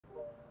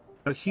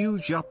A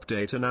huge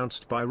update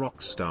announced by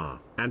Rockstar,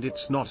 and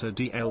it's not a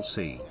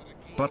DLC.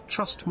 But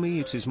trust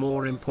me, it is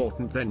more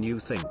important than you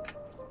think.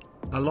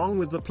 Along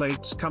with the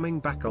plates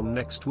coming back on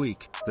next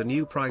week, the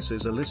new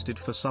prices are listed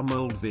for some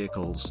old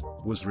vehicles,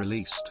 was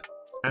released.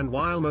 And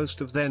while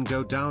most of them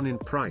go down in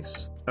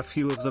price, a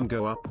few of them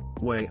go up,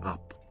 way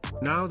up.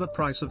 Now the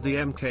price of the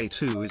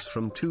MK2 is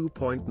from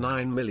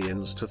 2.9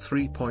 millions to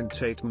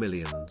 3.8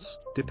 millions,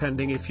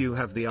 depending if you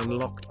have the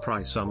unlocked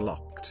price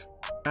unlocked.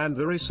 And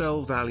the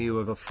resale value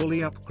of a fully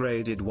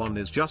upgraded one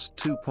is just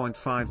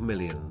 2.5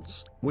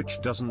 millions,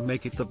 which doesn't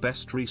make it the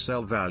best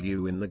resale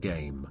value in the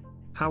game.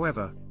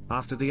 However,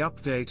 after the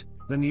update,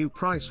 the new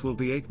price will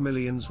be 8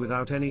 millions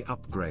without any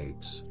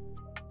upgrades.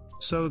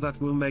 So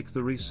that will make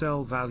the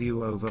resale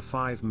value over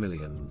 5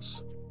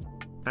 millions.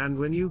 And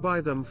when you buy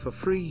them for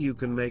free, you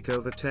can make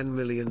over 10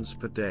 millions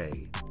per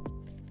day.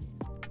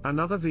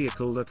 Another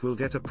vehicle that will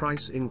get a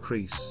price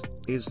increase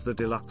is the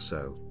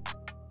Deluxo.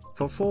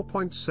 For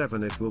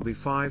 4.7 it will be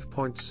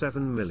 5.7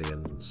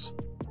 millions.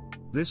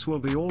 This will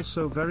be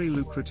also very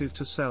lucrative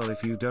to sell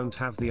if you don't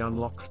have the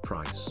unlocked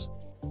price.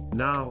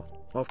 Now,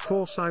 of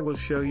course I will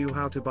show you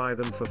how to buy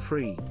them for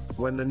free,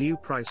 when the new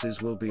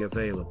prices will be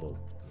available.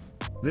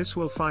 This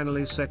will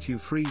finally set you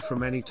free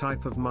from any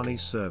type of money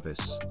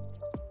service.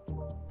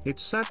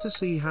 It's sad to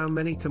see how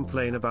many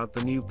complain about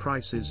the new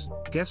prices,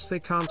 guess they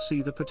can't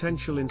see the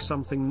potential in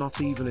something,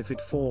 not even if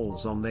it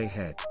falls on their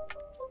head.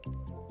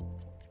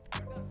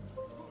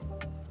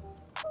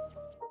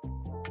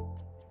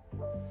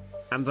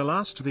 And the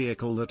last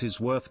vehicle that is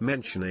worth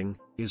mentioning,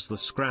 is the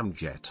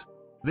Scramjet.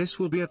 This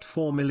will be at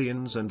 4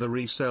 millions and the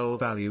resale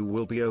value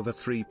will be over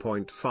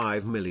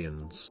 3.5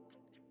 millions.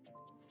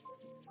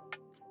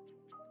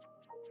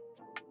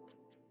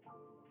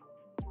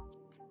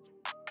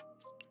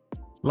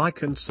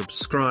 Like and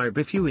subscribe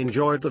if you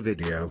enjoyed the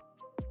video.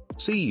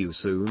 See you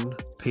soon,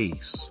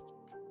 peace.